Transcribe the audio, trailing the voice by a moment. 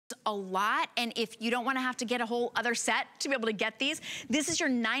a lot, and if you don't want to have to get a whole other set to be able to get these, this is your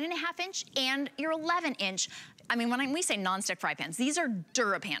 9.5 inch and your 11 inch. I mean, when we say nonstick fry pans, these are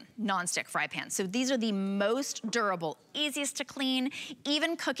DuraPan nonstick fry pans. So these are the most durable, easiest to clean,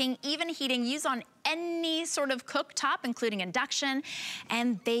 even cooking, even heating, use on any sort of cooktop, including induction,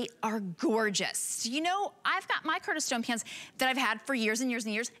 and they are gorgeous. You know, I've got my Curtis Stone pans that I've had for years and years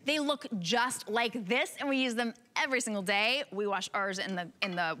and years. They look just like this, and we use them every single day. We wash ours in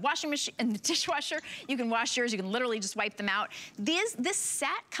the washing machine, in the dishwasher. You can wash yours, you can literally just wipe them out. This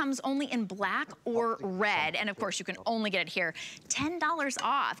set comes only in black or red, and of course you can only get it here. $10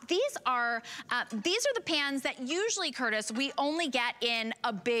 off. These are the pans that usually, Curtis, we only get in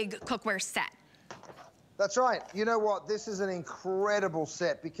a big cookware set. That's right. You know what? This is an incredible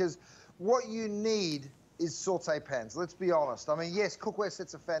set because what you need is saute pans. Let's be honest. I mean, yes, cookware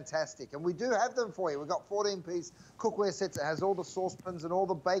sets are fantastic, and we do have them for you. We've got 14-piece cookware sets that has all the saucepans and all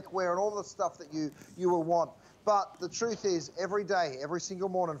the bakeware and all the stuff that you will want. But the truth is, every day, every single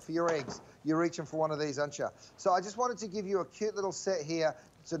morning for your eggs, you're reaching for one of these, aren't you? So I just wanted to give you a cute little set here.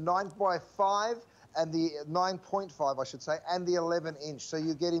 It's a 9x5 and the 9.5, I should say, and the 11 inch. So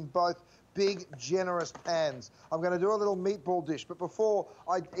you're getting both big, generous pans. I'm going to do a little meatball dish, but before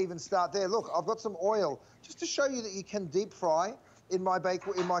I even start there, look, I've got some oil just to show you that you can deep fry in my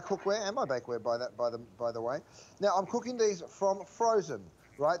cookware and my bakeware, by the way. Now, I'm cooking these from frozen,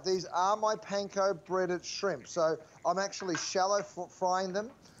 right? These are my panko breaded shrimp, so I'm actually shallow frying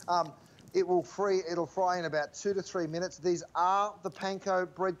them. It'll fry in about 2 to 3 minutes. These are the panko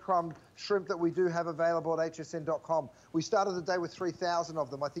breadcrumb shrimp that we do have available at hsn.com. We started the day with 3,000 of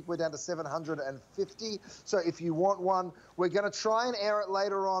them. I think we're down to 750. So if you want one, we're going to try and air it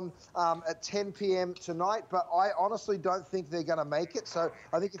later on at 10 p.m. tonight, but I honestly don't think they're going to make it. So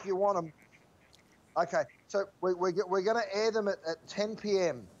I think if you want them, okay. So we're going to air them at 10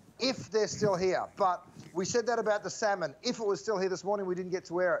 p.m. if they're still here. But we said that about the salmon. If it was still here this morning, we didn't get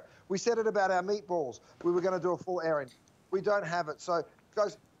to air it. We said it about our meatballs. We were going to do a full airing. We don't have it. So,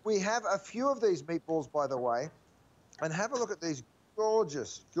 guys, we have a few of these meatballs, by the way. And have a look at these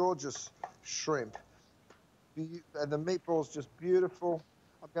gorgeous, gorgeous shrimp. And the meatball's just beautiful.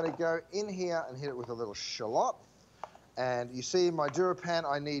 I'm going to go in here and hit it with a little shallot. And you see in my DuraPan,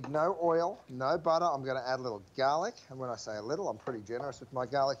 I need no oil, no butter. I'm going to add a little garlic. And when I say a little, I'm pretty generous with my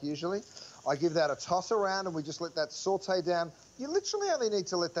garlic usually. I give that a toss around and we just let that saute down. You literally only need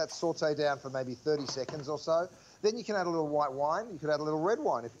to let that saute down for maybe 30 seconds or so. Then you can add a little white wine. You could add a little red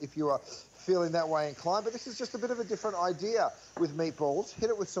wine if you are feeling that way inclined. But this is just a bit of a different idea with meatballs. Hit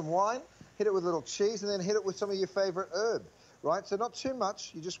it with some wine, hit it with a little cheese, and then hit it with some of your favorite herb. Right, so not too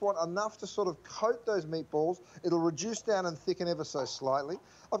much. You just want enough to sort of coat those meatballs. It'll reduce down and thicken ever so slightly.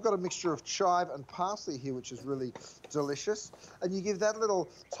 I've got a mixture of chive and parsley here, which is really delicious. And you give that little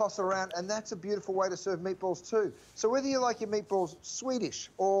toss around, and that's a beautiful way to serve meatballs too. So whether you like your meatballs Swedish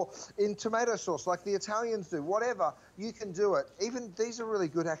or in tomato sauce like the Italians do, whatever, you can do it. Even these are really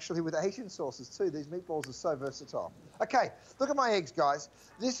good actually with Asian sauces too. These meatballs are so versatile. Okay, look at my eggs, guys.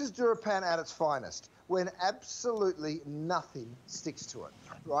 This is DuraPan at its finest, when absolutely nothing sticks to it,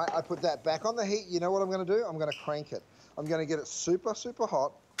 right? I put that back on the heat. You know what I'm going to do? I'm going to crank it. I'm going to get it super, super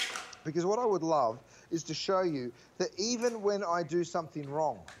hot, because what I would love is to show you that even when I do something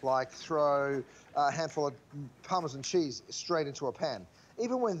wrong, like throw a handful of Parmesan cheese straight into a pan,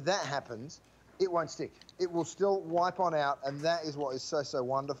 even when that happens, it won't stick. It will still wipe on out, and that is what is so, so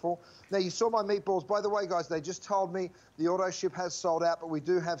wonderful. Now, you saw my meatballs. By the way, guys, they just told me the auto ship has sold out, but we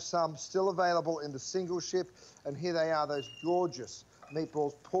do have some still available in the single ship, and here they are, those gorgeous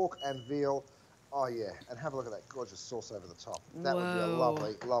meatballs, pork and veal. Oh, yeah, and have a look at that gorgeous sauce over the top. That would be a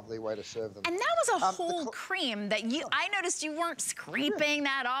lovely, lovely way to serve them. And that was a whole cream that I noticed you weren't scraping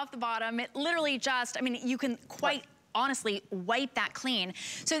that off the bottom. It literally just, I mean, you can quite honestly wipe that clean.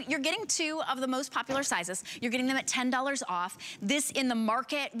 So you're getting 2 of the most popular sizes. You're getting them at $10 off. This in the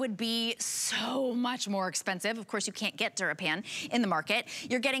market would be so much more expensive. Of course, you can't get DuraPan in the market.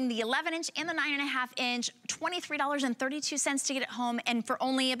 You're getting the 11 inch and the 9.5 inch, $23.32 to get it home, and for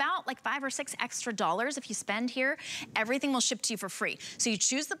only about like $5 or $6 extra if you spend here, everything will ship to you for free. So you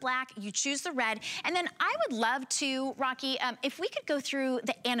choose the black, you choose the red, and then I would love to, Rocky, if we could go through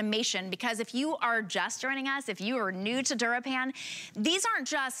the animation, because if you are just joining us, if you are new to DuraPan, these aren't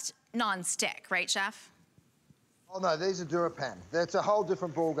just non-stick, right, Chef? Oh no, these are DuraPan. That's a whole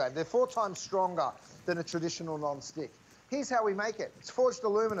different ballgame. They're 4 times stronger than a traditional non-stick. Here's how we make it. It's forged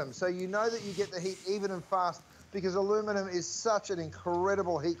aluminum, so you know that you get the heat even and fast, because aluminum is such an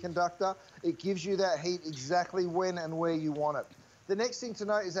incredible heat conductor. It gives you that heat exactly when and where you want it. The next thing to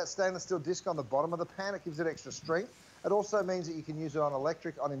note is that stainless steel disc on the bottom of the pan. It gives it extra strength. It also means that you can use it on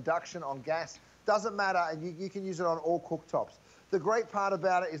electric, on induction, on gas. Doesn't matter, and you can use it on all cooktops. The great part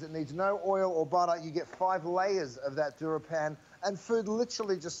about it is it needs no oil or butter. You get 5 layers of that DuraPan, and food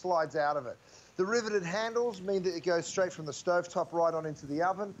literally just slides out of it. The riveted handles mean that it goes straight from the stovetop right on into the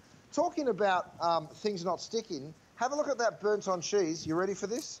oven. Talking about things not sticking, have a look at that burnt-on cheese. You ready for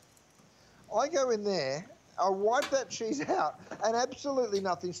this? I go in there, I wipe that cheese out, and absolutely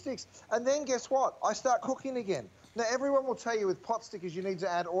nothing sticks. And then guess what? I start cooking again. Now, everyone will tell you with pot stickers you need to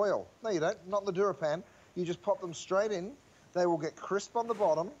add oil. No, you don't. Not in the DuraPan. You just pop them straight in. They will get crisp on the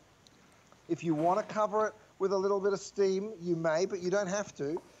bottom. If you want to cover it with a little bit of steam, you may, but you don't have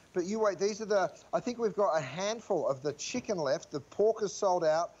to. But you wait. These are I think we've got a handful of the chicken left. The pork is sold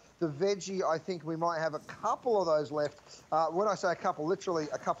out. The veggie, I think we might have a couple of those left. When I say a couple, literally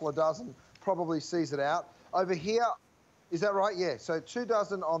a couple of dozen probably sees it out. Over here, is that right? Yeah, so 2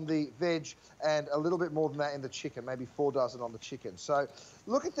 dozen on the veg and a little bit more than that in the chicken, maybe 4 dozen on the chicken. So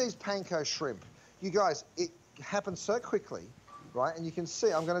look at these panko shrimp. You guys, it happens so quickly, right? And you can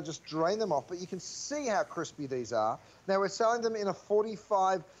see, I'm gonna just drain them off, but you can see how crispy these are. Now we're selling them in a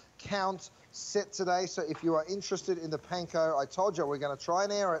 45 count set today, so if you are interested in the panko, I told you we're gonna try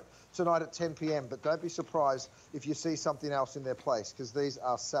and air it tonight at 10 p.m, but don't be surprised if you see something else in their place, because these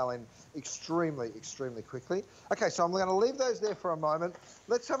are selling extremely, extremely quickly. Okay, so I'm gonna leave those there for a moment.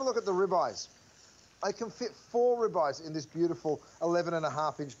 Let's have a look at the ribeyes. I can fit 4 ribeyes in this beautiful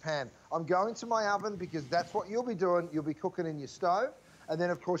 11.5-inch pan. I'm going to my oven because that's what you'll be doing. You'll be cooking in your stove, and then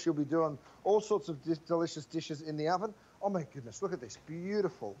of course you'll be doing all sorts of delicious dishes in the oven. Oh my goodness, look at this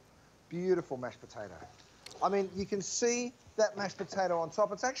beautiful, beautiful mashed potato. I mean, you can see that mashed potato on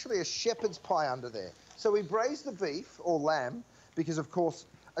top. It's actually a shepherd's pie under there. So we braise the beef or lamb because of course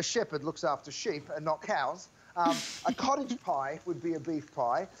a shepherd looks after sheep and not cows. A cottage pie would be a beef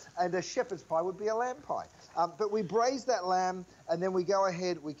pie, and a shepherd's pie would be a lamb pie. But we braise that lamb, and then we go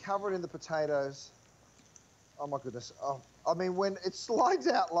ahead, we cover it in the potatoes. Oh, my goodness. Oh, I mean, when it slides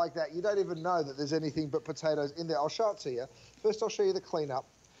out like that, you don't even know that there's anything but potatoes in there. I'll show it to you. First, I'll show you the cleanup.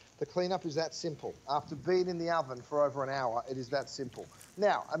 The cleanup is that simple. After being in the oven for over an hour, it is that simple.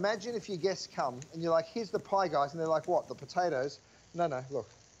 Now, imagine if your guests come, and you're like, here's the pie, guys, and they're like, what, the potatoes? No, no, look.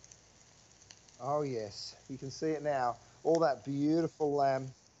 Oh, yes, you can see it now. All that beautiful lamb,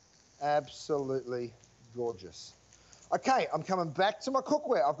 absolutely gorgeous. Okay, I'm coming back to my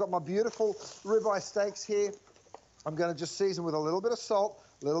cookware. I've got my beautiful ribeye steaks here. I'm gonna just season with a little bit of salt,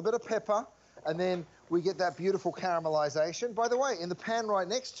 a little bit of pepper, and then we get that beautiful caramelization. By the way, in the pan right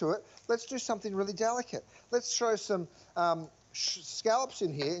next to it, let's do something really delicate. Let's throw some scallops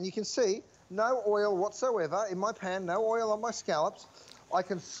in here, and you can see no oil whatsoever in my pan, no oil on my scallops. I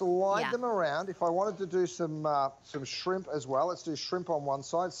can slide them around. If I wanted to do some shrimp as well, let's do shrimp on one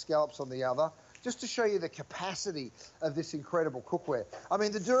side, scallops on the other, just to show you the capacity of this incredible cookware. I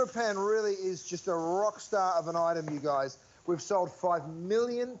mean, the DuraPan really is just a rock star of an item, you guys. We've sold 5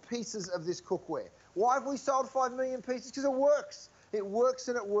 million pieces of this cookware. Why have we sold 5 million pieces? Because it works. It works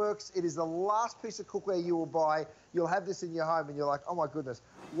and it works. It is the last piece of cookware you will buy. You'll have this in your home and you're like, oh my goodness,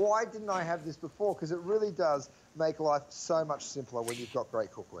 why didn't I have this before? Because it really does make life so much simpler when you've got great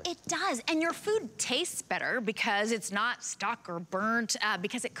cookware. It does, and your food tastes better because it's not stuck or burnt,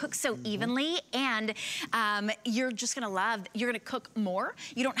 because it cooks so evenly, and you're just gonna love, you're gonna cook more.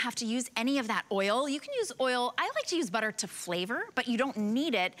 You don't have to use any of that oil. You can use oil, I like to use butter to flavor, but you don't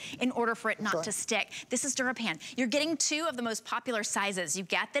need it in order for it not to stick. This is DuraPan. You're getting 2 of the most popular sizes. You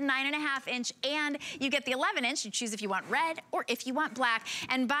get the 9.5-inch and you get the 11-inch. You choose if you want red or if you want black.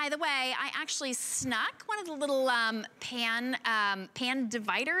 And by the way, I actually snuck one of the little pan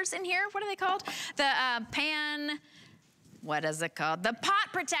dividers in here. What are they called? The what is it called? The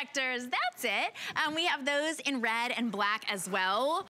pot protectors, that's it. We have those in red and black as well.